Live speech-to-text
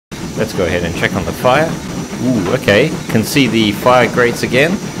Let's go ahead and check on the fire. Ooh, okay, can see the fire grates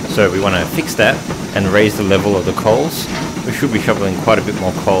again, so we want to fix that and raise the level of the coals. We should be shoveling quite a bit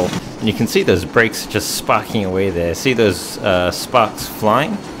more coal. And you can see those brakes just sparking away there. See those sparks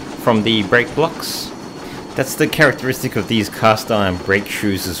flying from the brake blocks? That's the characteristic of these cast iron brake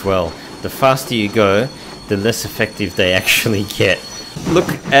shoes as well. The faster you go, the less effective they actually get. Look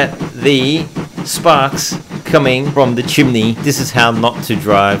at the sparks coming from the chimney. This is how not to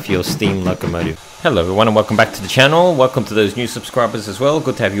drive your steam locomotive. Hello everyone and welcome back to the channel. Welcome to those new subscribers as well.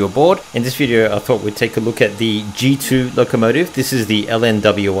 Good to have you aboard. In this video I thought we'd take a look at the G2 locomotive. This is the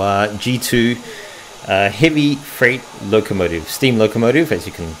LNWR G2 heavy freight locomotive, steam locomotive, as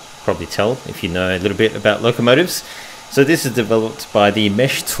you can probably tell if you know a little bit about locomotives. So this is developed by the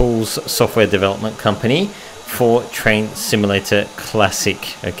Meshtools software development company for Train Simulator Classic.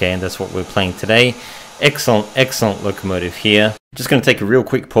 Okay, and that's what we're playing today. Excellent locomotive here. Just going to take a real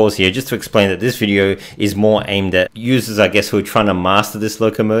quick pause here just to explain that this video is more aimed at users, I guess, who are trying to master this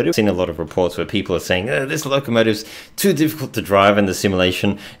locomotive. I've seen a lot of reports where people are saying, this locomotive's too difficult to drive in the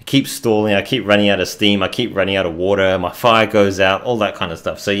simulation. I keep stalling, I keep running out of steam, I keep running out of water, my fire goes out, all that kind of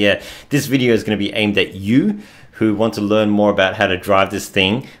stuff. So yeah, this video is going to be aimed at you who want to learn more about how to drive this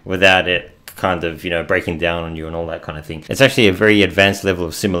thing without it kind of, breaking down on you and all that kind of thing. It's actually a very advanced level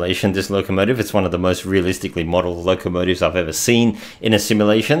of simulation, this locomotive. It's one of the most realistically modeled locomotives I've ever seen in a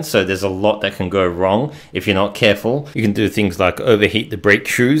simulation, so there's a lot that can go wrong if you're not careful. You can do things like overheat the brake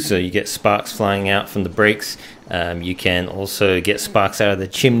shoes, so you get sparks flying out from the brakes. You can also get sparks out of the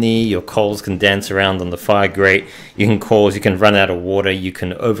chimney, your coals can dance around on the fire grate, you can run out of water, you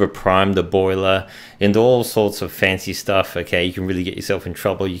can over prime the boiler, and all sorts of fancy stuff. Okay, you can really get yourself in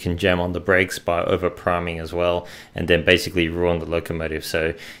trouble. You can jam on the brakes by over priming as well, and then basically ruin the locomotive.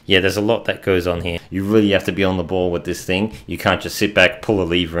 So yeah, there's a lot that goes on here. You really have to be on the ball with this thing. You can't just sit back, pull a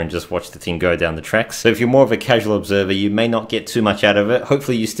lever and just watch the thing go down the tracks. So if you're more of a casual observer, you may not get too much out of it.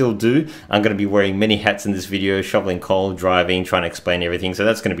 Hopefully you still do. I'm going to be wearing many hats in this video, shoveling coal, driving, trying to explain everything, so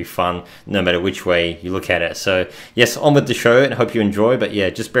that's going to be fun no matter which way you look at it. So yes, on with the show and hope you enjoy, but yeah,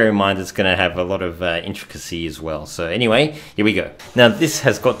 just bear in mind it's going to have a lot of intricacy as well. So anyway, here we go. Now this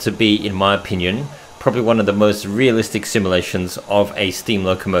has got to be, in my opinion, probably one of the most realistic simulations of a steam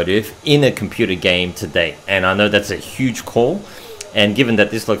locomotive in a computer game to date, and I know that's a huge call, and given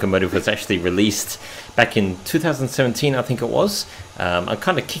that this locomotive was actually released back in 2017, I think it was, I'm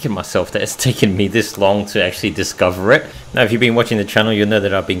kind of kicking myself that it's taken me this long to actually discover it. Now, if you've been watching the channel, you'll know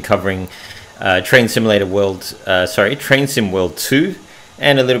that I've been covering Train Sim World 2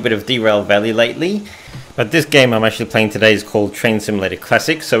 and a little bit of Derail Valley lately. But this game I'm actually playing today is called Train Simulator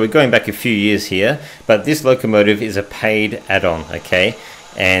Classic, so we're going back a few years here, but this locomotive is a paid add-on, okay?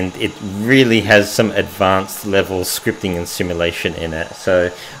 And it really has some advanced level scripting and simulation in it.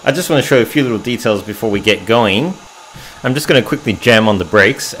 So I just want to show a few little details before we get going. I'm just going to quickly jam on the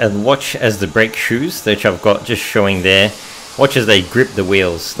brakes and watch as the brake shoes, which I've got just showing there, watch as they grip the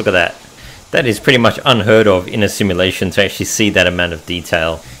wheels. Look at that. That is pretty much unheard of in a simulation to actually see that amount of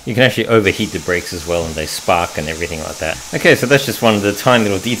detail. You can actually overheat the brakes as well and they spark and everything like that. Okay, so that's just one of the tiny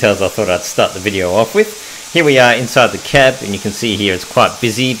little details I thought I'd start the video off with. Here we are inside the cab, and you can see here it's quite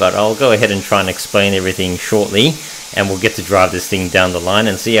busy, but I'll go ahead and try and explain everything shortly, and we'll get to drive this thing down the line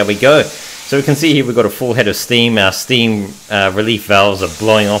and see how we go. So we can see here we've got a full head of steam. Our steam relief valves are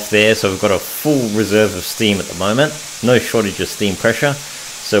blowing off there, so we've got a full reserve of steam at the moment. No shortage of steam pressure,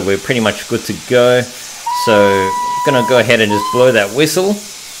 so we're pretty much good to go. So I'm gonna go ahead and just blow that whistle,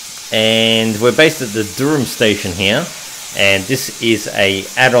 and we're based at the Durham station here. And this is a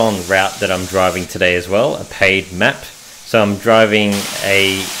add-on route that I'm driving today as well, a paid map. So I'm driving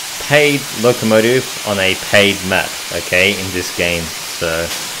a paid locomotive on a paid map, okay, in this game, so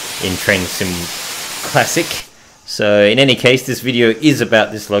in Train Sim Classic. So in any case, this video is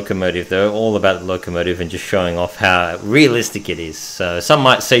about this locomotive though, all about the locomotive and just showing off how realistic it is. So some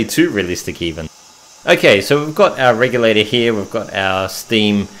might say too realistic even. Okay, so we've got our regulator here, we've got our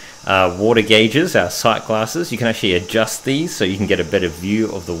steam water gauges, our sight glasses. You can actually adjust these so you can get a better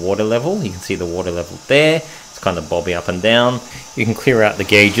view of the water level. You can see the water level there. It's kind of bobbing up and down. You can clear out the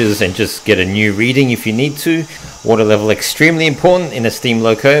gauges and just get a new reading if you need to. Water level extremely important in a steam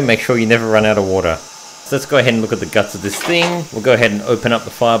loco. Make sure you never run out of water. So let's go ahead and look at the guts of this thing. We'll go ahead and open up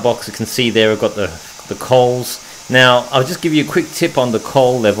the firebox. You can see there we've got the coals. Now I'll just give you a quick tip on the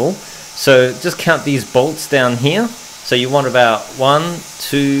coal level. So just count these bolts down here. So you want about 1,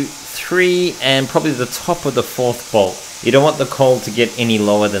 2, 3, and probably the top of the 4th bolt. You don't want the coal to get any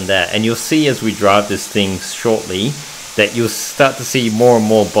lower than that. And you'll see as we drive this thing shortly that you'll start to see more and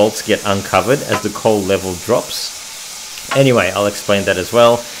more bolts get uncovered as the coal level drops. Anyway, I'll explain that as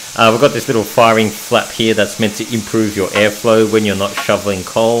well. We've got this little firing flap here that's meant to improve your airflow when you're not shoveling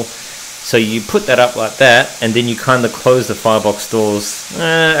coal. So you put that up like that, and then you kind of close the firebox doors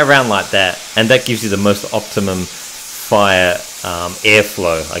around like that, and that gives you the most optimum fire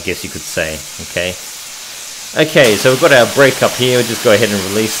airflow, I guess you could say. Okay, so we've got our brake up here. We'll just go ahead and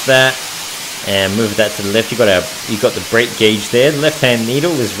release that and move that to the left. You've got the brake gauge there. The left-hand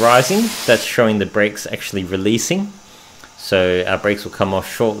needle is rising. That's showing the brakes actually releasing. So our brakes will come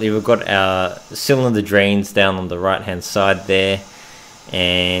off shortly. We've got our cylinder drains down on the right-hand side there.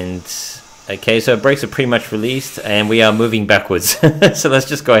 And okay, so our brakes are pretty much released, and we are moving backwards. So let's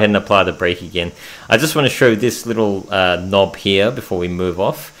just go ahead and apply the brake again. I just want to show this little knob here before we move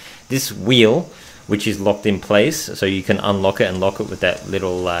off. This wheel, which is locked in place, so you can unlock it and lock it with that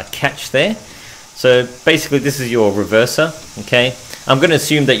little catch there. So basically this is your reverser. Okay, I'm going to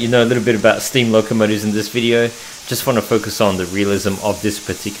assume that you know a little bit about steam locomotives in this video. Just want to focus on the realism of this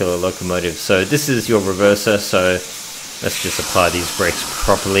particular locomotive. So this is your reverser, so let's just apply these brakes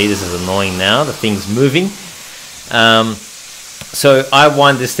properly. This is annoying now, the thing's moving. So I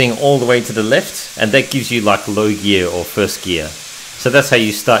wind this thing all the way to the left, and that gives you like low gear or first gear. So that's how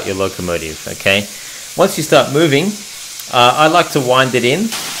you start your locomotive. Okay, once you start moving, I like to wind it in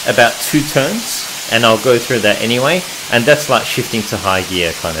about 2 turns, and I'll go through that anyway, and that's like shifting to high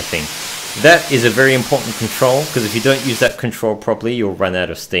gear kind of thing. That is a very important control, because if you don't use that control properly, you'll run out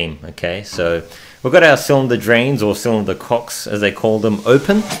of steam. Okay, so we've got our cylinder drains, or cylinder cocks as they call them,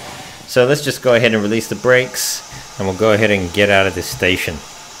 open. So let's just go ahead and release the brakes, and we'll go ahead and get out of this station.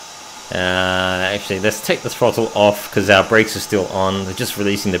 Actually, let's take the throttle off because our brakes are still on. We're just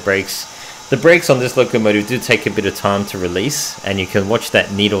releasing the brakes. The brakes on this locomotive do take a bit of time to release, and you can watch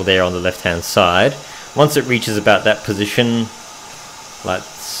that needle there on the left hand side. Once it reaches about that position, like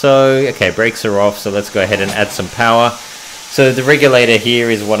so, okay, brakes are off, so let's go ahead and add some power. So the regulator here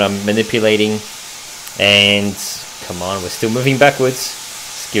is what I'm manipulating, and come on, we're still moving backwards.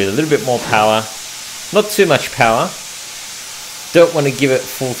 Let's give it a little bit more power, not too much power. Don't want to give it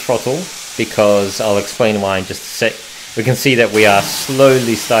full throttle, because I'll explain why in just a sec. We can see that we are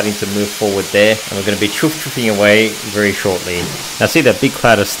slowly starting to move forward there, and we're going to be chuffing away very shortly. Now see that big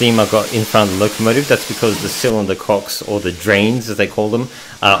cloud of steam I've got in front of the locomotive? That's because the cylinder cocks, or the drains as they call them,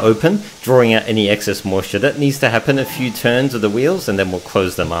 are open, drawing out any excess moisture. That needs to happen a few turns of the wheels, and then we'll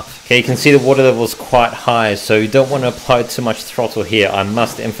close them up. Okay, you can see the water level is quite high, so you don't want to apply too much throttle here. I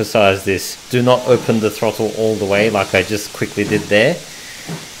must emphasize this. Do not open the throttle all the way like I just quickly did there.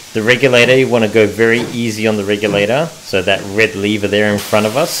 The regulator, you want to go very easy on the regulator, so that red lever there in front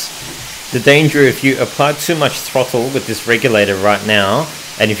of us. The danger if you apply too much throttle with this regulator right now,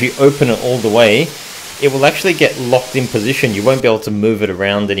 and if you open it all the way, it will actually get locked in position. You won't be able to move it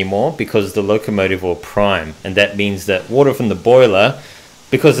around anymore because the locomotive will prime, and that means that water from the boiler,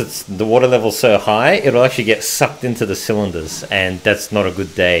 because the water level so high, it'll actually get sucked into the cylinders, and that's not a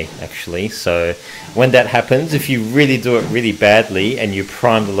good day actually. So when that happens, if you really do it really badly and you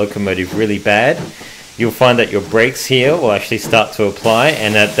prime the locomotive really bad, you'll find that your brakes here will actually start to apply,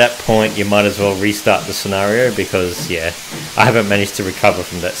 and at that point you might as well restart the scenario, because yeah, I haven't managed to recover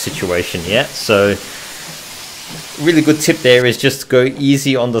from that situation yet. So really good tip there is just go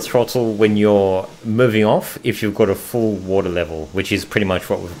easy on the throttle when you're moving off if you've got a full water level, which is pretty much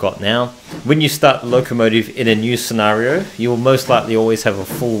what we've got now. When you start the locomotive in a new scenario, you will most likely always have a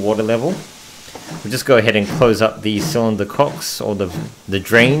full water level. We'll just go ahead and close up the cylinder cocks, or the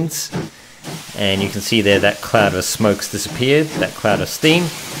drains, and you can see there that cloud of smoke's disappeared, that cloud of steam.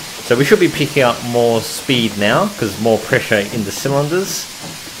 So we should be picking up more speed now because more pressure in the cylinders.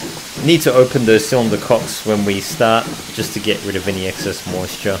 Need to open those cylinder cocks when we start, just to get rid of any excess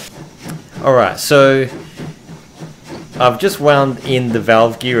moisture. Alright, so I've just wound in the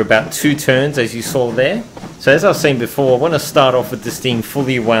valve gear about 2 turns, as you saw there. So as I was saying before, I want to start off with this thing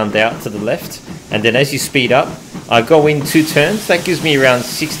fully wound out to the left, and then as you speed up, I go in 2 turns. That gives me around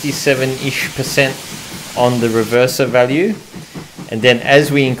 67% on the reverser value. And then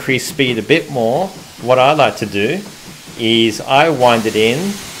as we increase speed a bit more, what I like to do is I wind it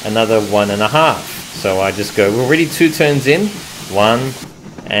in another 1.5. So I just go, we're already 2 turns in,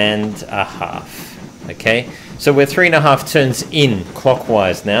 1.5. Okay, so we're 3.5 turns in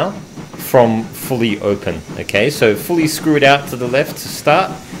clockwise now from fully open. Okay, so fully screw it out to the left to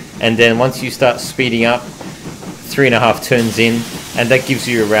start, and then once you start speeding up, 3.5 turns in, and that gives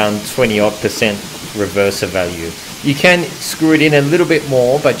you around 20% reverser value. You can screw it in a little bit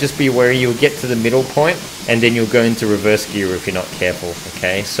more, but just be wary, you'll get to the middle point and then you'll go into reverse gear if you're not careful.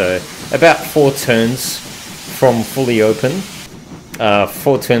 Okay, so about 4 turns from fully open,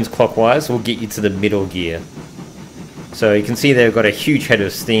 4 turns clockwise will get you to the middle gear. So you can see they've got a huge head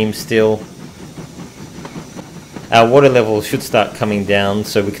of steam still. Our water level should start coming down,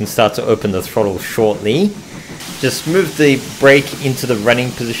 so we can start to open the throttle shortly. Just move the brake into the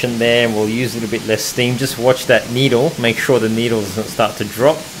running position there, and we'll use a little bit less steam. Just watch that needle, make sure the needle doesn't start to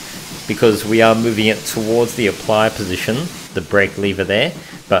drop, because we are moving it towards the apply position, the brake lever there.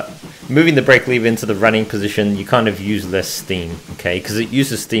 But moving the brake lever into the running position, you kind of use less steam, okay, because it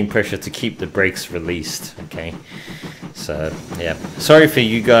uses steam pressure to keep the brakes released, okay. So yeah, sorry for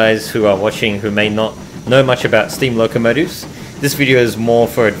you guys who are watching who may not know much about steam locomotives. This video is more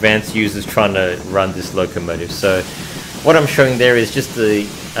for advanced users trying to run this locomotive. So what I'm showing there is just the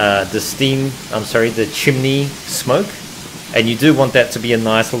chimney smoke, and you do want that to be a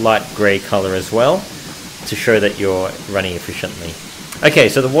nice light grey color as well to show that you're running efficiently. Okay,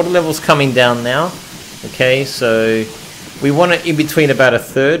 so the water level's coming down now. Okay, so we want it in between about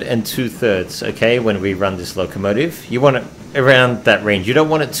 1/3 and 2/3, okay, when we run this locomotive. You want it around that range. You don't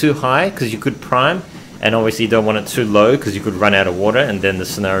want it too high because you could prime, and obviously you don't want it too low because you could run out of water and then the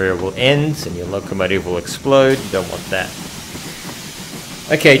scenario will end and your locomotive will explode. You don't want that.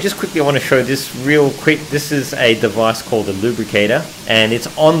 Okay, just quickly I want to show this real quick. This is a device called a lubricator, and it's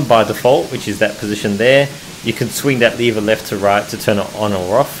on by default, which is that position there. You can swing that lever left to right to turn it on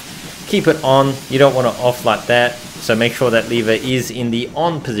or off. Keep it on, you don't want it off like that, so make sure that lever is in the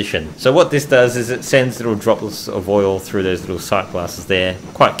on position. So what this does is it sends little droplets of oil through those little sight glasses there.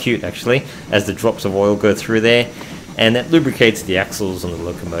 Quite cute actually, as the drops of oil go through there, and that lubricates the axles on the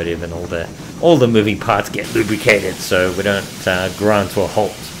locomotive, and all the moving parts get lubricated so we don't grind to a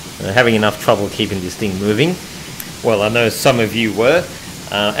halt. Having enough trouble keeping this thing moving. Well, I know some of you were,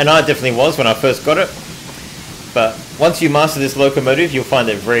 and I definitely was when I first got it. But once you master this locomotive, you'll find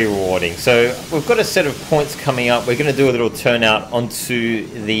it very rewarding. So we've got a set of points coming up. We're going to do a little turnout onto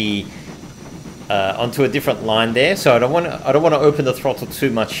the onto a different line there. So I don't want to open the throttle too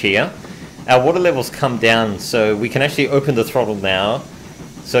much here. Our water levels come down, so we can actually open the throttle now.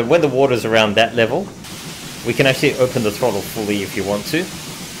 So when the water's around that level, we can actually open the throttle fully if you want to.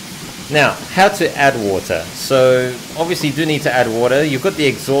 Now, how to add water. So obviously you do need to add water. You've got the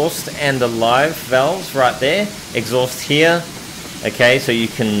exhaust and the live valves right there. Exhaust here. Okay, so you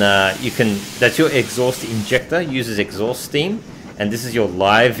can that's your exhaust injector, uses exhaust steam, and this is your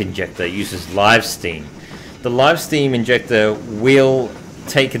live injector, uses live steam. The live steam injector will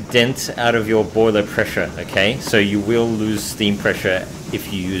take a dent out of your boiler pressure, okay? So you will lose steam pressure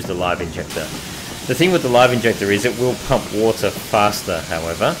if you use the live injector. The thing with the live injector is it will pump water faster,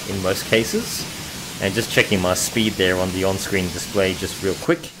 however, in most cases. And just checking my speed there on the on-screen display just real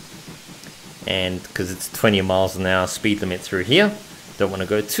quick. And because it's 20 miles an hour speed limit through here, don't want to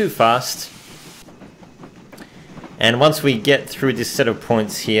go too fast. And once we get through this set of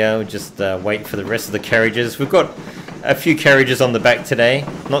points here, we'll just wait for the rest of the carriages. We've got a few carriages on the back today,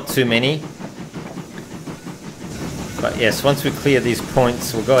 not too many. But yes, once we clear these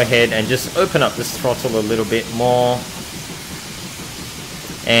points, we'll go ahead and just open up this throttle a little bit more.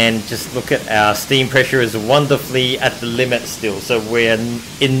 And just look at our steam pressure is wonderfully at the limit still. So we're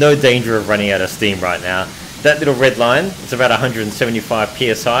in no danger of running out of steam right now. That little red line, it's about 175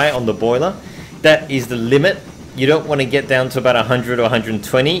 psi on the boiler. That is the limit. You don't want to get down to about 100 or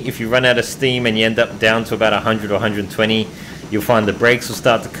 120. If you run out of steam and you end up down to about 100 or 120, you'll find the brakes will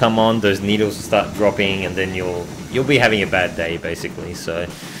start to come on, those needles will start dropping, and then you'll be having a bad day basically. So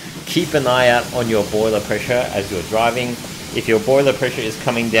keep an eye out on your boiler pressure as you're driving. If your boiler pressure is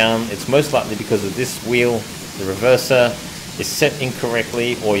coming down, it's most likely because of this wheel, the reverser is set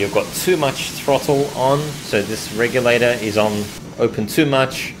incorrectly, or you've got too much throttle on, so this regulator is on open too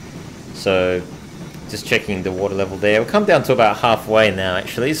much. So just checking the water level there. We'll come down to about halfway now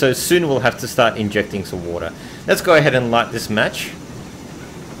actually, so soon we'll have to start injecting some water. Let's go ahead and light this match.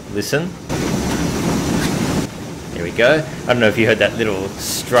 Listen. There we go. I don't know if you heard that little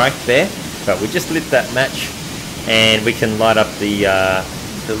strike there, but we just lit that match, and we can light up the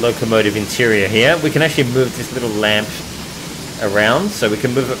locomotive interior here. We can actually move this little lamp around, so we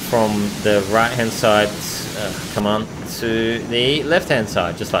can move it from the right hand side, come on, to the left hand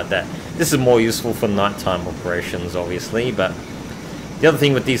side, just like that. This is more useful for nighttime operations obviously, but the other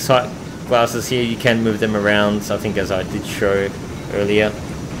thing with these sight glasses here, you can move them around, I think, as I did show earlier.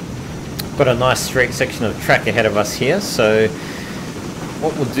 Got a nice straight section of track ahead of us here, so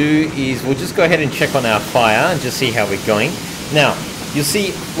what we'll do is we'll just go ahead and check on our fire and just see how we're going. Now, you'll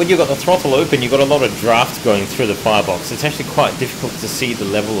see when you've got the throttle open, you've got a lot of draft going through the firebox. It's actually quite difficult to see the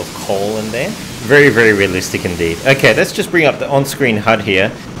level of coal in there. Very, very realistic indeed. Okay, let's just bring up the on-screen HUD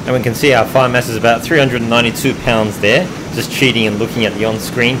here, and we can see our fire mass is about 392 pounds there, just cheating and looking at the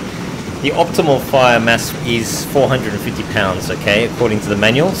on-screen. the optimal fire mass is 450 pounds, okay, according to the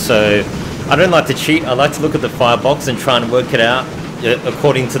manual. So I don't like to cheat. I like to look at the firebox and try and work it out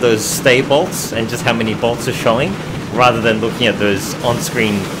according to those stay bolts and just how many bolts are showing, rather than looking at those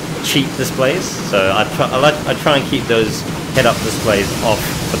on-screen cheat displays. So I try and keep those head-up displays off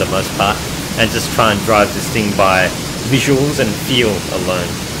for the most part, and just try and drive this thing by visuals and feel alone.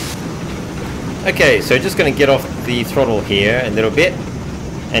 Okay, so just going to get off the throttle here a little bit,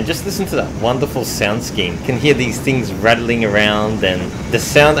 and just listen to that wonderful sound scheme. You can hear these things rattling around, and the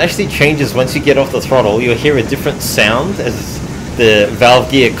sound actually changes once you get off the throttle. You'll hear a different sound as the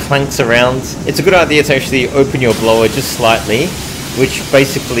valve gear clanks around. It's a good idea to actually open your blower just slightly, which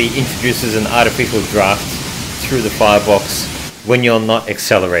basically introduces an artificial draft through the firebox when you're not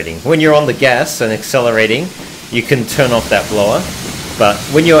accelerating. When you're on the gas and accelerating, you can turn off that blower, but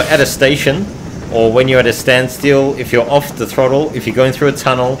when you're at a station or when you're at a standstill, if you're off the throttle, if you're going through a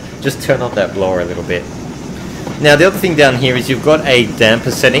tunnel, just turn off that blower a little bit. Now the other thing down here is you've got a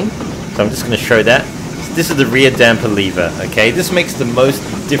damper setting, so I'm just going to show that. This is the rear damper lever, okay? This makes the most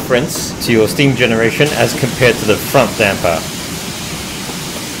difference to your steam generation as compared to the front damper.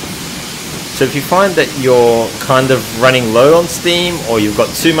 So if you find that you're kind of running low on steam, or you've got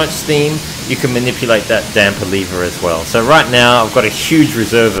too much steam, you can manipulate that damper lever as well. So right now I've got a huge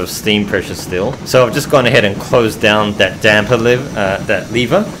reserve of steam pressure still, so I've just gone ahead and closed down that damper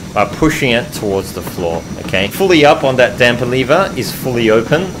lever by pushing it towards the floor. Okay, fully up on that damper lever is fully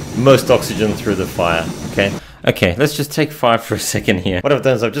open, most oxygen through the fire. Okay, let's just take fire for a second here. What I've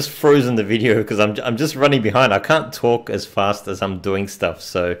done is I've just frozen the video because I'm just running behind. I can't talk as fast as I'm doing stuff.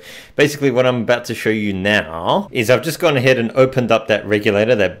 So basically what I'm about to show you now is I've just gone ahead and opened up that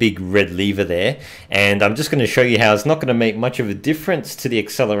regulator, that big red lever there. And I'm just going to show you how it's not going to make much of a difference to the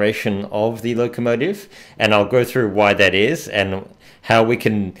acceleration of the locomotive. And I'll go through why that is and how we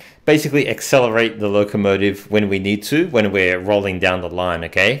can basically accelerate the locomotive when we need to, when we're rolling down the line,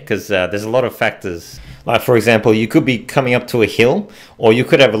 okay? Because there's a lot of factors. Like for example, you could be coming up to a hill, or you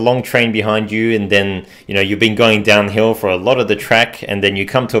could have a long train behind you, and then you've been going downhill for a lot of the track, and then you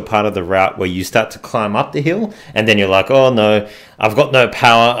come to a part of the route where you start to climb up the hill, and then you're like, oh no, I've got no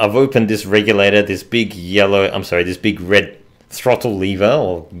power. I've opened this regulator, this big red throttle lever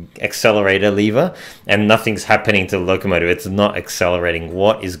or accelerator lever, and nothing's happening to the locomotive. It's not accelerating.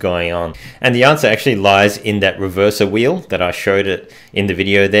 What is going on? And the answer actually lies in that reverser wheel that I showed it in the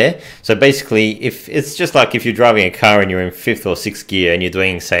video there. So basically, if it's just like if you're driving a car and you're in 5th or 6th gear and you're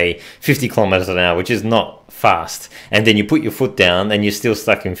doing, say, 50 kilometers an hour, which is not fast, and then you put your foot down and you're still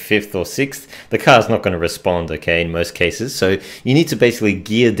stuck in 5th or 6th, the car's not going to respond, okay, in most cases. So you need to basically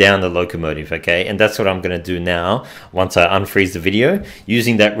gear down the locomotive, okay, and that's what I'm going to do now. Once I unfreeze the video,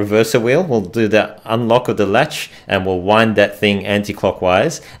 using that reverser wheel, we'll do that unlock of the latch, and we'll wind that thing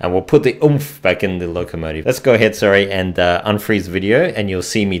anti-clockwise, and we'll put the oomph back in the locomotive. Let's go ahead, and unfreeze the video, and you'll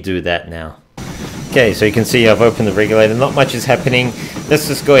see me do that now. Okay, so you can see I've opened the regulator, not much is happening. Let's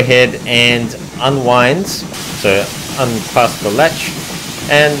just go ahead and unwind, so unclasp the latch,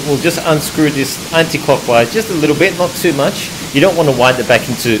 and we'll just unscrew this anti-clockwise just a little bit, not too much. You don't want to wind it back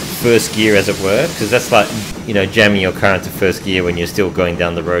into first gear, as it were, because that's like, jamming your car into first gear when you're still going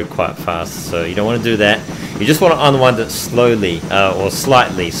down the road quite fast. So you don't want to do that. You just want to unwind it slowly, or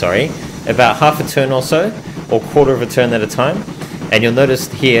slightly, sorry, about half a turn or so, or quarter of a turn at a time. And you'll notice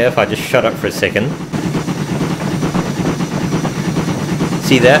here, if I just shut up for a second,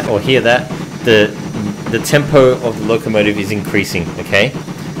 see that or hear that? The tempo of the locomotive is increasing, okay?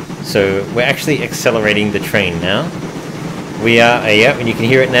 So we're actually accelerating the train now. We are, yeah, and you can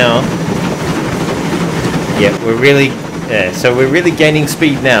hear it now. Yeah, we're really gaining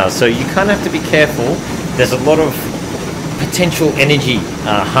speed now. So you kind of have to be careful. There's a lot of potential energy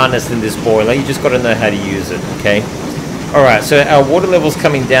harnessed in this boiler. You just got to know how to use it, okay? Alright, so our water level's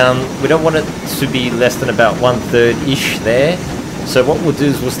coming down. We don't want it to be less than about 1/3-ish there. So what we'll do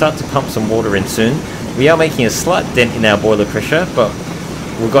is we'll start to pump some water in soon. We are making a slight dent in our boiler pressure, but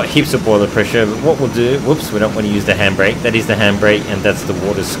we've got heaps of boiler pressure. But what we'll do, whoops, we don't want to use the handbrake. That is the handbrake, and that's the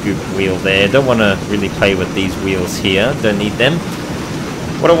water scoop wheel there. Don't want to really play with these wheels here. Don't need them.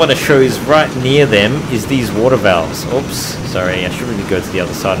 What I want to show is right near them is these water valves. Oops, sorry, I should really go to the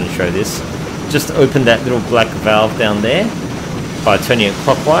other side and show this. Just open that little black valve down there by turning it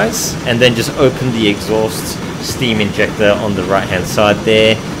clockwise, and then just open the exhaust steam injector on the right hand side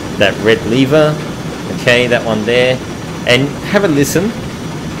there, that red lever, okay, that one there, and have a listen,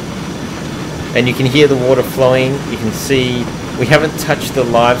 and you can hear the water flowing. You can see we haven't touched the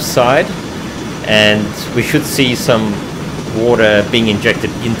live side, and we should see some water being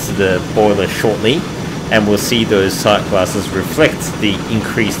injected into the boiler shortly. and we'll see those sight glasses reflect the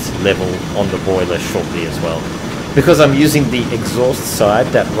increased level on the boiler shortly as well. Because I'm using the exhaust side,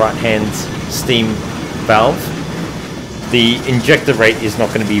 that right hand steam valve, the injector rate is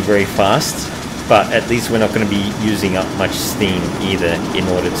not going to be very fast, but at least we're not going to be using up much steam either in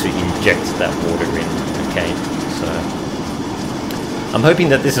order to inject that water in. Okay, so I'm hoping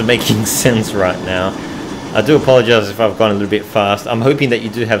that this is making sense right now. I do apologize if I've gone a little bit fast. I'm hoping that you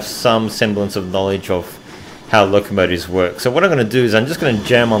do have some semblance of knowledge of how locomotives work. So what I'm going to do is I'm just going to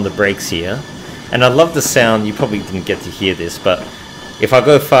jam on the brakes here. And I love the sound. You probably didn't get to hear this, but if I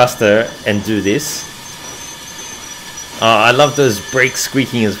go faster and do this, I love those brakes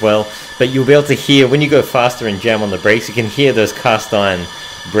squeaking as well. But you'll be able to hear when you go faster and jam on the brakes, you can hear those cast iron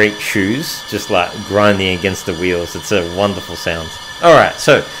brake shoes just like grinding against the wheels. It's a wonderful sound. Alright,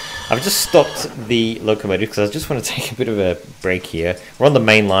 so I've just stopped the locomotive because I just want to take a bit of a break here. We're on the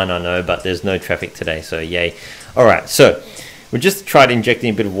main line, I know, but there's no traffic today, so yay. Alright, so we just tried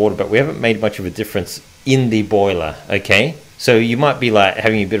injecting a bit of water, but we haven't made much of a difference in the boiler, okay? So you might be like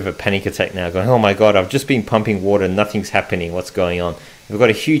having a bit of a panic attack now, going, oh my god, I've just been pumping water, nothing's happening, what's going on? We've got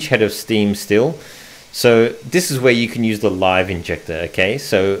a huge head of steam still. So this is where you can use the live injector, okay?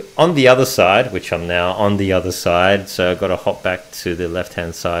 So on the other side, which I'm now on the other side, so I've got to hop back to the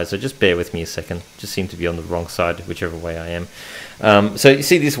left-hand side, so just bear with me a second. Just seem to be on the wrong side, whichever way I am. So you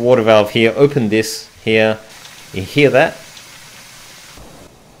see this water valve here, open this here, you hear that?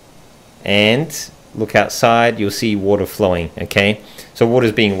 And look outside, you'll see water flowing, okay? So water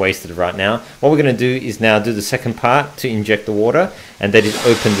is being wasted right now. What we're going to do is now do the second part to inject the water, and that is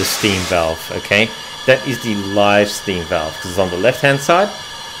open the steam valve, okay? That is the live steam valve, because it's on the left-hand side.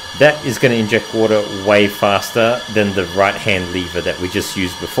 That is going to inject water way faster than the right-hand lever that we just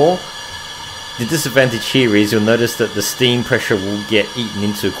used before. The disadvantage here is you'll notice that the steam pressure will get eaten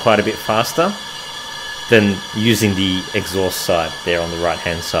into quite a bit faster than using the exhaust side there on the right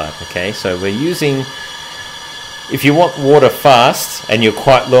hand side. Okay, so we're using, if you want water fast and you're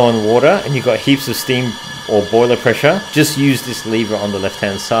quite low on water and you've got heaps of steam or boiler pressure, just use this lever on the left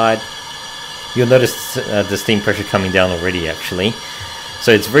hand side. You'll notice the steam pressure coming down already actually.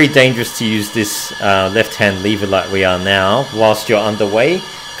 So it's very dangerous to use this left hand lever like we are now whilst you're underway,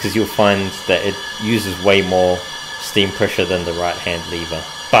 because you'll find that it uses way more steam pressure than the right hand lever,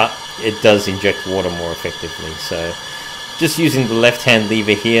 but it does inject water more effectively. So just using the left hand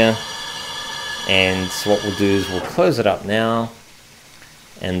lever here, and what we'll do is we'll close it up now,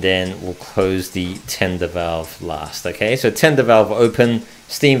 and then we'll close the tender valve last. Okay, so tender valve open,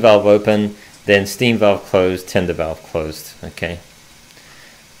 steam valve open, then steam valve closed, tender valve closed. Okay,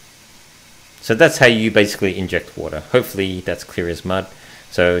 so that's how you basically inject water. Hopefully that's clear as mud.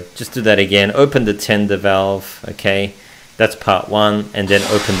 So just do that again, open the tender valve, okay, that's part one, and then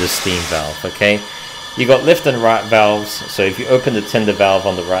open the steam valve, okay. You got left and right valves, so if you open the tender valve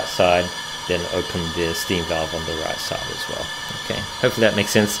on the right side, then open the steam valve on the right side as well. Okay, hopefully that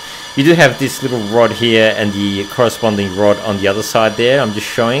makes sense. You do have this little rod here and the corresponding rod on the other side there. I'm just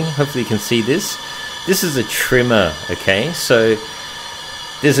showing, hopefully you can see this. This is a trimmer, okay, so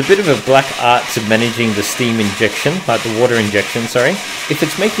there's a bit of a black art to managing the steam injection, like the water injection, sorry. If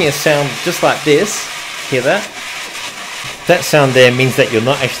it's making a sound just like this, hear that? That sound there means that you're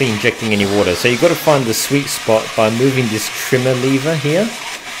not actually injecting any water. So you've got to find the sweet spot by moving this trimmer lever here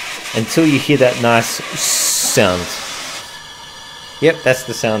until you hear that nice sound. Yep, that's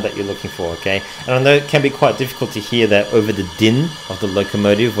the sound that you're looking for, okay? And I know it can be quite difficult to hear that over the din of the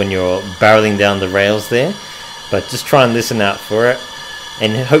locomotive when you're barreling down the rails there, but just try and listen out for it.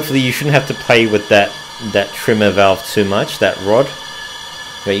 And hopefully you shouldn't have to play with that trimmer valve too much, that rod.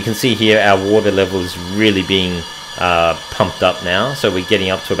 But you can see here our water level is really being pumped up now, so we're getting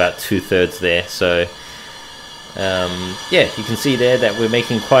up to about 2/3 there. So yeah, you can see there that we're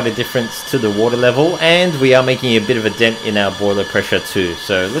making quite a difference to the water level, and we are making a bit of a dent in our boiler pressure too.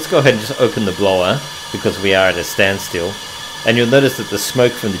 So let's go ahead and just open the blower, because we are at a standstill, and you'll notice that the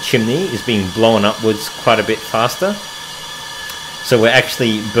smoke from the chimney is being blown upwards quite a bit faster. So we're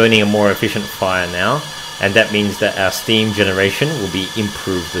actually burning a more efficient fire now, and that means that our steam generation will be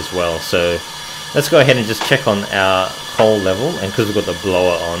improved as well. So let's go ahead and just check on our coal level, and because we've got the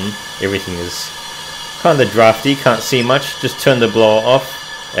blower on, everything is kind of drafty, can't see much. Just turn the blower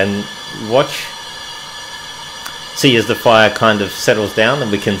off and watch. See as the fire kind of settles down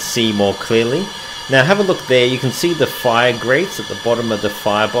and we can see more clearly. Now have a look there, you can see the fire grates at the bottom of the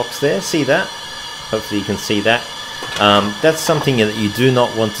firebox there, see that? Hopefully you can see that. That's something that you do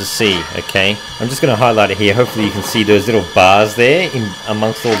not want to see, okay? I'm just going to highlight it here. Hopefully you can see those little bars there in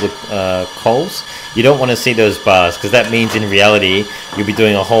amongst all the coals. You don't want to see those bars, because that means in reality you'll be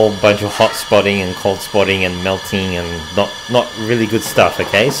doing a whole bunch of hot spotting and cold spotting and melting and not really good stuff.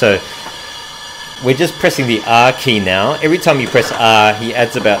 Okay, so we're just pressing the R key now. Every time you press R, he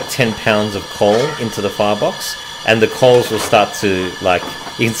adds about 10 pounds of coal into the firebox, and the coals will start to, like,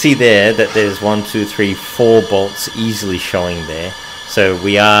 you can see there that there's 1, 2, 3, 4 bolts easily showing there. So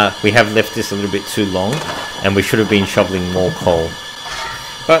we have left this a little bit too long, and we should have been shoveling more coal.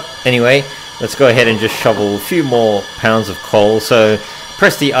 But anyway, let's go ahead and just shovel a few more pounds of coal. So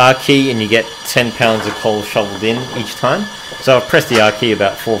press the R key and you get 10 pounds of coal shoveled in each time. So I've pressed the R key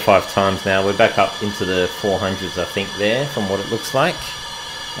about 4 or 5 times now. We're back up into the 400s, I think, there, from what it looks like.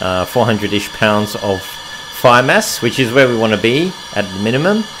 400-ish pounds of fire mass, which is where we want to be at the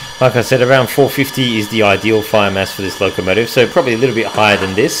minimum. Like I said, around 450 is the ideal fire mass for this locomotive, so probably a little bit higher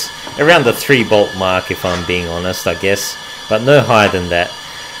than this. Around the 3 bolt mark, if I'm being honest, I guess, but no higher than that.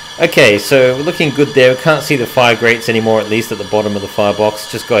 Okay, so we're looking good there. We can't see the fire grates anymore, at least at the bottom of the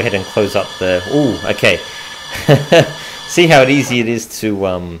firebox. Just go ahead and close up the... Ooh, okay. See how easy it is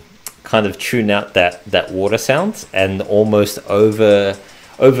to kind of tune out that water sound and almost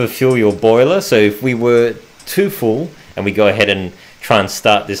overfill your boiler. So if we were too full and we go ahead and try and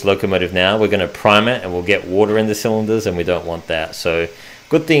start this locomotive now, we're going to prime it and we'll get water in the cylinders, and we don't want that. So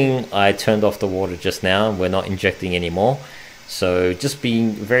good thing I turned off the water just now and we're not injecting anymore. So just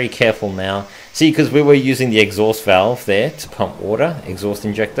being very careful now. See, because we were using the exhaust valve there to pump water, exhaust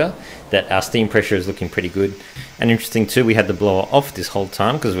injector, that our steam pressure is looking pretty good. And interesting too, we had the blower off this whole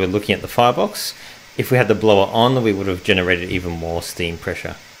time because we're looking at the firebox. If we had the blower on, we would have generated even more steam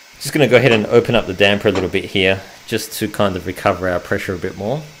pressure. Just going to go ahead and open up the damper a little bit here, just to kind of recover our pressure a bit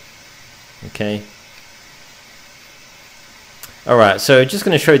more. Okay. Alright, so just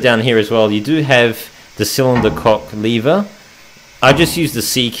going to show down here as well, you do have the cylinder cock lever. I just use the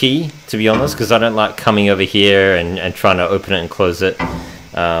C key, to be honest, because I don't like coming over here and trying to open it and close it.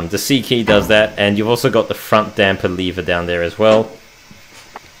 The C key does that, and you've also got the front damper lever down there as well.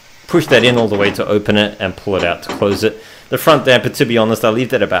 Push that in all the way to open it and pull it out to close it. The front damper, to be honest, I leave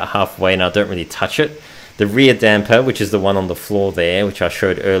that about halfway and I don't really touch it. The rear damper, which is the one on the floor there, which I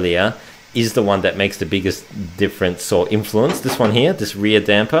showed earlier, is the one that makes the biggest difference or influence. This one here, this rear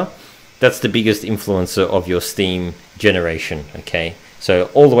damper, that's the biggest influencer of your steam generation. Okay, so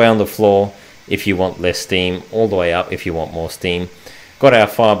all the way on the floor if you want less steam, all the way up if you want more steam. Got our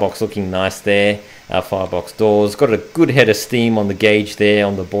firebox looking nice there, our firebox doors, got a good head of steam on the gauge there,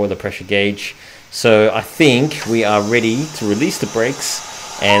 on the boiler pressure gauge. So I think we are ready to release the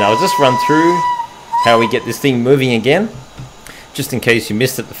brakes, and I'll just run through how we get this thing moving again, just in case you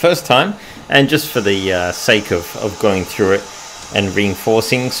missed it the first time, and just for the sake of going through it and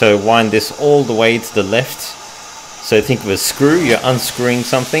reinforcing. So wind this all the way to the left. So think of a screw, you're unscrewing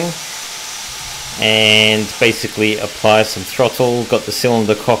something, and basically apply some throttle. Got the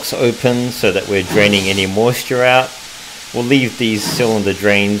cylinder cocks open so that we're draining any moisture out. We'll leave these cylinder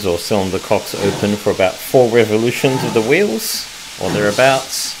drains or cylinder cocks open for about 4 revolutions of the wheels or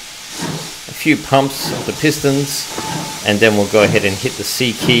thereabouts. A few pumps of the pistons, and then we'll go ahead and hit the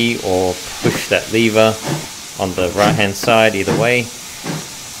C key or push that lever on the right hand side, either way.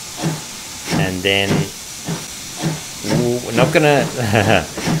 And then we're not gonna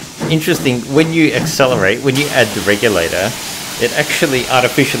interesting, when you accelerate, when you add the regulator, it actually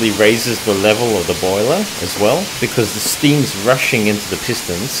artificially raises the level of the boiler as well, because the steam's rushing into the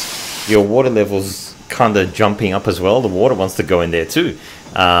pistons. Your water level's kind of jumping up as well. The water wants to go in there too.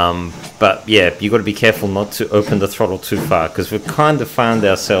 But yeah, you got to be careful not to open the throttle too far, because we've kind of found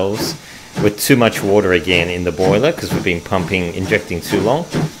ourselves with too much water again in the boiler because we've been injecting too long.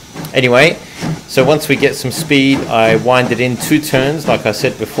 Anyway, so once we get some speed, I wind it in 2 turns like I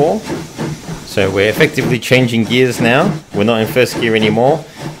said before. So we're effectively changing gears now. We're not in first gear anymore.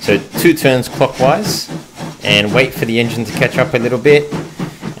 So 2 turns clockwise, and wait for the engine to catch up a little bit.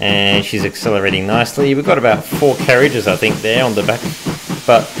 And she's accelerating nicely. We've got about 4 carriages, I think, there on the back.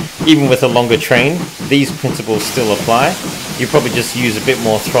 But even with a longer train, these principles still apply. You probably just use a bit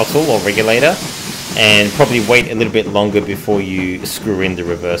more throttle or regulator, and probably wait a little bit longer before you screw in the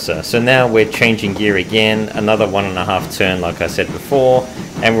reverser. So now we're changing gear again, another 1.5 turn like I said before,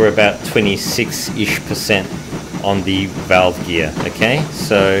 and we're about 26-ish% on the valve gear. Okay,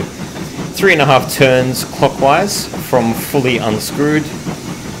 so 3.5 turns clockwise from fully unscrewed,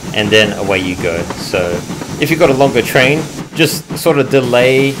 and then away you go. So if you've got a longer train, just sort of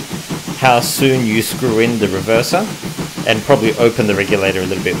delay how soon you screw in the reverser, and probably open the regulator a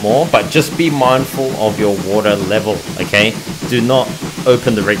little bit more, but just be mindful of your water level. Okay, do not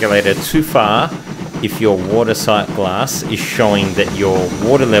open the regulator too far if your water sight glass is showing that your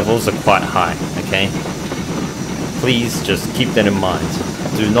water levels are quite high, okay? Please just keep that in mind.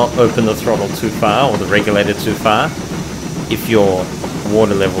 Do not open the throttle too far or the regulator too far if your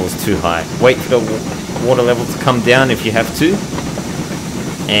water level is too high. Wait for the water level to come down if you have to.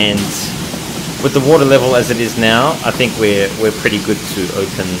 And with the water level as it is now, I think we're pretty good to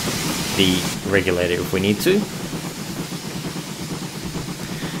open the regulator if we need to.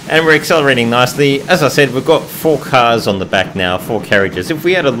 And we're accelerating nicely. As I said, we've got 4 cars on the back now, 4 carriages. If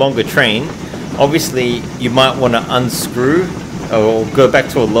we had a longer train, obviously you might want to unscrew or go back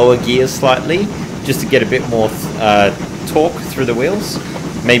to a lower gear slightly just to get a bit more torque through the wheels.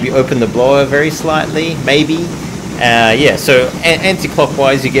 Maybe open the blower very slightly, maybe. Yeah, so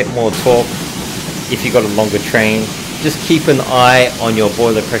anti-clockwise you get more torque if you've got a longer train. Just keep an eye on your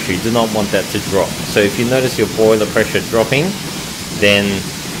boiler pressure. You do not want that to drop. So if you notice your boiler pressure dropping, then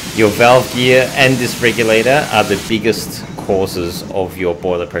your valve gear and this regulator are the biggest causes of your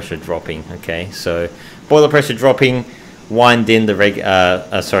boiler pressure dropping. Okay, so boiler pressure dropping, wind in the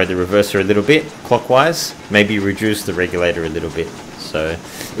the reverser a little bit clockwise, maybe reduce the regulator a little bit. So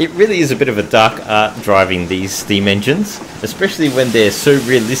it really is a bit of a dark art driving these steam engines, especially when they're so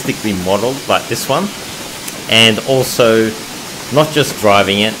realistically modeled like this one. And also not just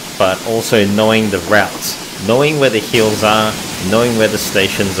driving it, but also knowing the routes, knowing where the hills are, knowing where the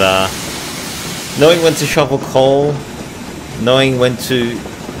stations are, knowing when to shovel coal, knowing when to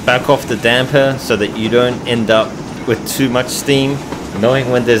back off the damper so that you don't end up with too much steam, knowing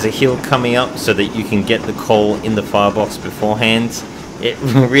when there's a hill coming up so that you can get the coal in the firebox beforehand. It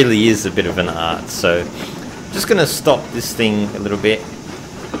really is a bit of an art. So just going to stop this thing a little bit.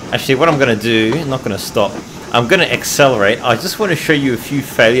 Actually, what I'm going to do, I'm not going to stop, I'm going to accelerate. I just want to show you a few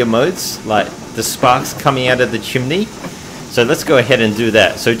failure modes, like the sparks coming out of the chimney. So let's go ahead and do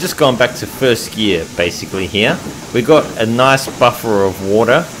that. So just going back to first gear basically here. We've got a nice buffer of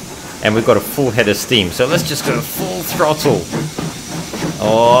water and we've got a full head of steam. So let's just go full throttle.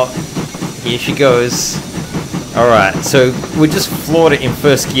 Oh, here she goes. Alright, so we just floored it in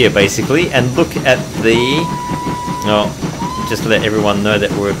first gear basically, and look at the... Oh, just to let everyone know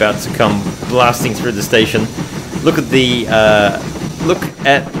that we're about to come blasting through the station. Look at the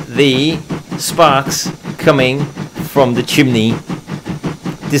sparks coming from the chimney.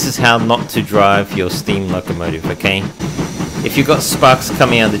 This is how not to drive your steam locomotive, okay? If you've got sparks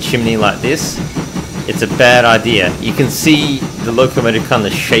coming out of the chimney like this, it's a bad idea. You can see the locomotive kind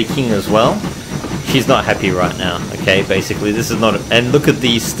of shaking as well. She's not happy right now, okay? Basically, this is not... And look at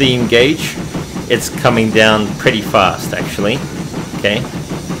the steam gauge. It's coming down pretty fast, actually, okay?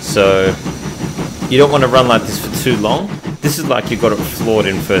 So, you don't want to run like this for too long. This is like you've got it floored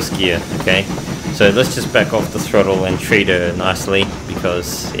in first gear, okay? So let's just back off the throttle and treat her nicely,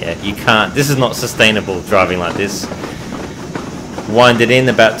 because, yeah, you can't... This is not sustainable driving like this. Wind it in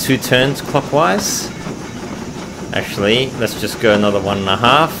about 2 turns clockwise. Actually, let's just go another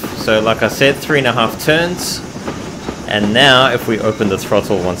 1.5. So like I said, 3.5 turns. And now if we open the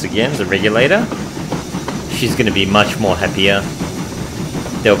throttle once again, the regulator, she's going to be much more happier.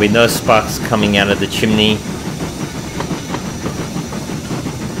 There'll be no sparks coming out of the chimney.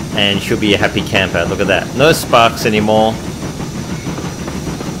 And she'll be a happy camper. Look at that. No sparks anymore.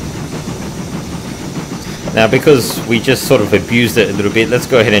 Now because we just sort of abused it a little bit, let's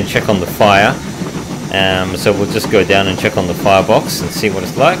go ahead and check on the fire. So we'll just go down and check on the firebox and see what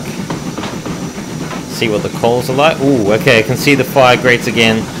it's like. See what the coals are like. Ooh, okay, I can see the fire grates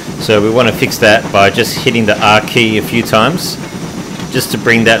again. So we want to fix that by just hitting the R key a few times, just to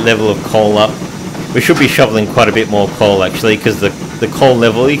bring that level of coal up. We should be shoveling quite a bit more coal actually, because the coal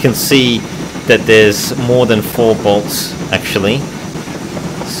level, you can see that there's more than 4 bolts actually.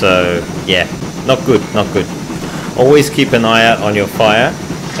 So yeah, not good, not good. Always keep an eye out on your fire.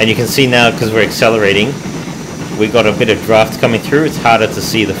 And you can see now, because we're accelerating, we got a bit of draft coming through. It's harder to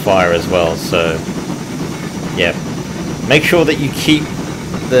see the fire as well. So yeah, make sure that you keep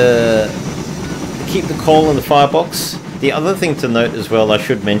the coal in the firebox. The other thing to note as well, I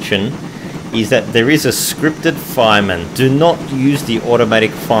should mention, is that there is a scripted fireman. Do not use the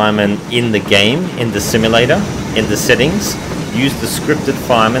automatic fireman in the game, in the simulator, in the settings. Use the scripted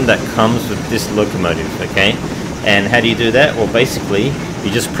fireman that comes with this locomotive, okay? And how do you do that? Well, basically, you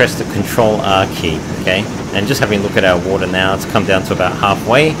just press the Control R key, okay? And just having a look at our water now, it's come down to about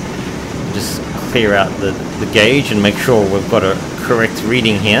halfway. Just clear out the gauge and make sure we've got a correct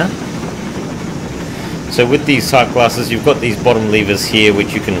reading here. So with these sight glasses, you've got these bottom levers here,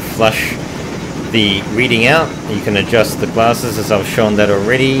 which you can flush the reading out. You can adjust the glasses, as I've shown that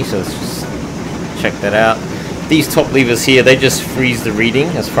already. So let's just check that out. These top levers here, they just freeze the reading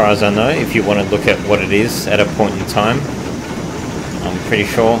as far as I know, if you want to look at what it is at a point in time. I'm pretty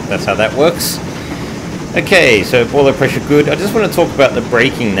sure that's how that works. Okay, so boiler pressure good. I just want to talk about the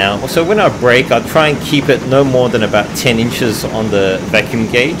braking now. So when I brake, I try and keep it no more than about 10 inches on the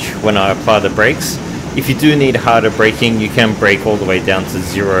vacuum gauge when I apply the brakes. If you do need harder braking, you can brake all the way down to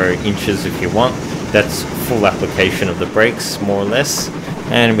 0 inches if you want. That's full application of the brakes, more or less.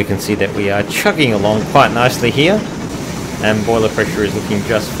 And we can see that we are chugging along quite nicely here. And boiler pressure is looking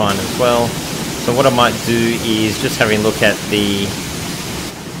just fine as well. So what I might do is just having a look at the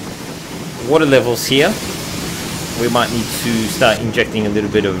water levels here. We might need to start injecting a little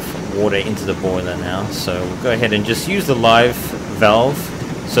bit of water into the boiler now. So we'll go ahead and just use the live valve.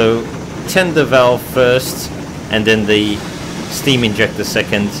 So tender valve first and then the steam injector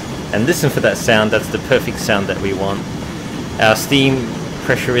second. And listen for that sound. That's the perfect sound that we want. Our steam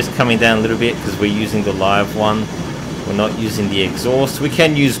pressure is coming down a little bit because we're using the live one. We're not using the exhaust. We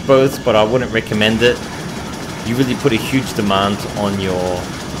can use both, but I wouldn't recommend it. You really put a huge demand on your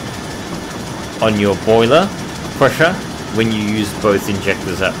boiler pressure when you use both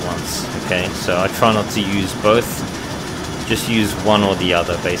injectors at once. Okay, so I try not to use both, just use one or the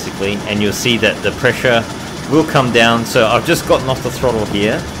other basically, and you'll see that the pressure will come down. So I've just gotten off the throttle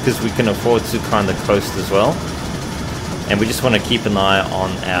here because we can afford to kind of coast as well, and we just want to keep an eye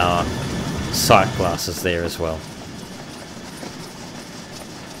on our sight glasses there as well.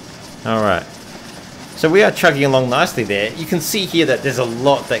 Alright, so we are chugging along nicely there. You can see here that there's a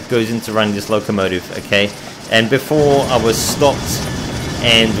lot that goes into running this locomotive, okay? And before I was stopped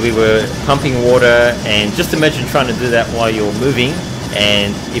and we were pumping water, and just imagine trying to do that while you're moving,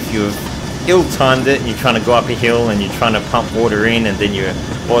 and if you've ill-timed it and you're trying to go up a hill and you're trying to pump water in, and then your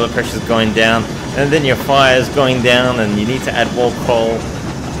boiler pressure's going down, and then your fire's going down and you need to add more coal,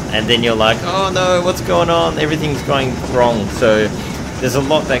 and then you're like, oh no, what's going on? Everything's going wrong. So there's a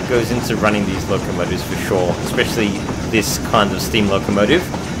lot that goes into running these locomotives for sure, especially this kind of steam locomotive.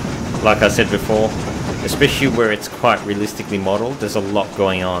 Like I said before, especially where it's quite realistically modeled, there's a lot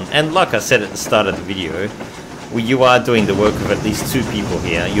going on. And like I said at the start of the video, you are doing the work of at least 2 people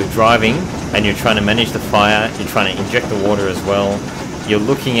here. You're driving and you're trying to manage the fire, you're trying to inject the water as well, you're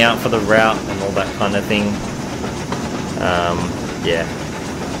looking out for the route and all that kind of thing. Yeah,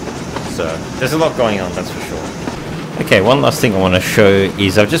 so there's a lot going on, that's for sure. Okay, one last thing I want to show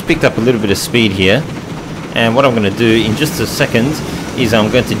is I've just picked up a little bit of speed here, and what I'm going to do in just a second is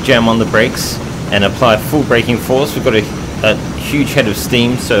I'm going to jam on the brakes and apply full braking force. We've got a huge head of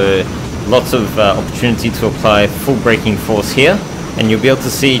steam, so lots of opportunity to apply full braking force here, and you'll be able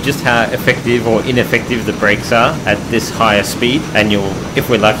to see just how effective or ineffective the brakes are at this higher speed, and if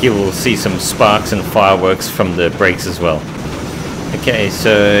we're lucky, we'll see some sparks and fireworks from the brakes as well. Okay,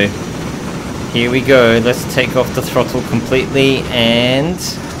 so here we go. Let's take off the throttle completely and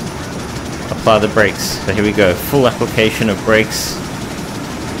apply the brakes. So here we go, full application of brakes.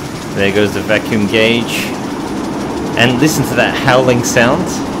 There goes the vacuum gauge. And listen to that howling sound.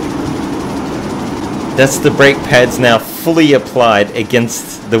 That's the brake pads now fully applied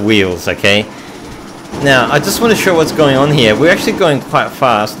against the wheels, okay? Now, I just want to show what's going on here. We're actually going quite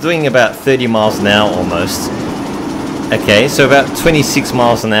fast, doing about 30 miles an hour almost. Okay, so about 26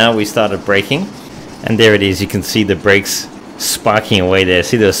 miles an hour we started braking, and there it is. You can see the brakes sparking away there.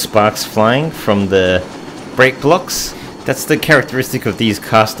 See those sparks flying from the brake blocks? That's the characteristic of these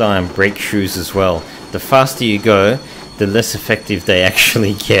cast iron brake shoes as well. The faster you go, the less effective they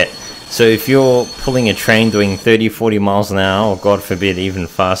actually get. So if you're pulling a train doing 30-40 miles an hour, or God forbid even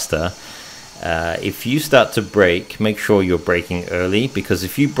faster, if you start to brake, make sure you're braking early, because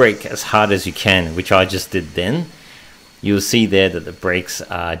if you brake as hard as you can, which I just did then, you'll see there that the brakes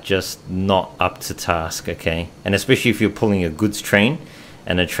are just not up to task, okay? And especially if you're pulling a goods train,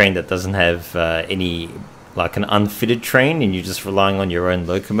 and a train that doesn't have any, like an unfitted train, and you're just relying on your own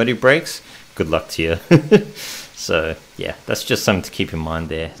locomotive brakes, good luck to you. So yeah, that's just something to keep in mind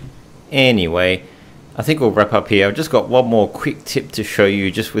there. Anyway, I think we'll wrap up here. I've just got one more quick tip to show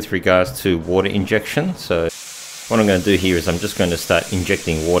you just with regards to water injection. So what I'm going to do here is I'm just going to start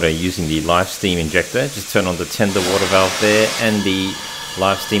injecting water using the live steam injector. Just turn on the tender water valve there and the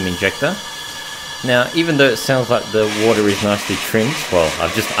live steam injector. Now, even though it sounds like the water is nicely trimmed, well,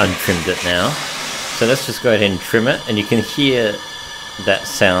 I've just untrimmed it now. So let's just go ahead and trim it, and you can hear that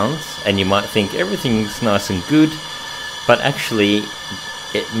sound, and you might think everything's nice and good, but actually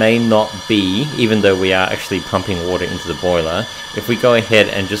it may not be, even though we are actually pumping water into the boiler. If we go ahead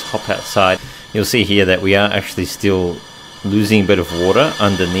and just hop outside, you'll see here that we are actually still losing a bit of water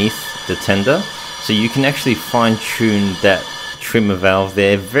underneath the tender. So you can actually fine tune that trimmer valve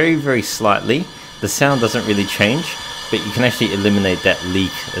there very, very slightly the sound doesn't really change, but you can actually eliminate that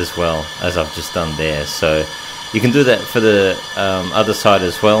leak as well, as I've just done there. So you can do that for the other side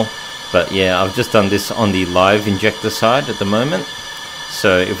as well, but yeah, I've just done this on the live injector side at the moment.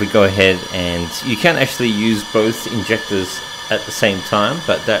 So if we go ahead, and you can actually use both injectors at the same time,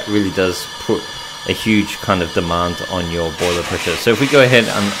 but that really does put a huge kind of demand on your boiler pressure. So if we go ahead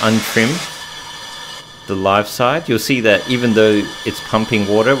and untrim the live side, you'll see that even though it's pumping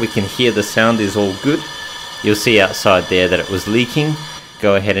water, we can hear the sound is all good. You'll see outside there that it was leaking.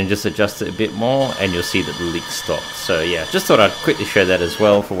 Go ahead and just adjust it a bit more and you'll see that the leak stopped. So yeah, just thought I'd quickly show that as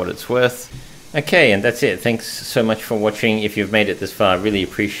well for what it's worth. Okay, and that's it. Thanks so much for watching. If you've made it this far, I really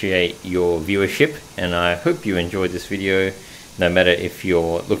appreciate your viewership, and I hope you enjoyed this video. No matter if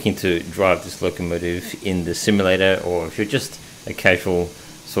you're looking to drive this locomotive in the simulator or if you're just a casual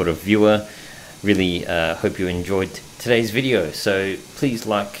sort of viewer, really hope you enjoyed today's video. So please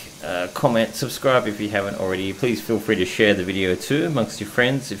like, comment, subscribe if you haven't already. Please feel free to share the video too amongst your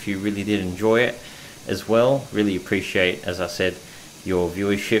friends if you really did enjoy it as well. Really appreciate, as I said, your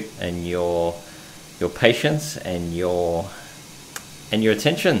viewership and your patience and your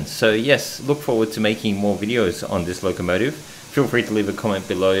attention. So yes, look forward to making more videos on this locomotive. Feel free to leave a comment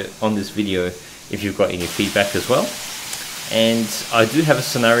below on this video if you've got any feedback as well. And I do have a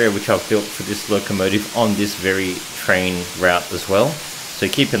scenario which I've built for this locomotive on this very train route as well. So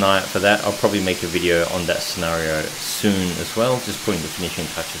keep an eye out for that. I'll probably make a video on that scenario soon as well, just putting the finishing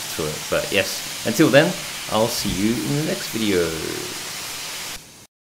touches to it. But yes, until then, I'll see you in the next video.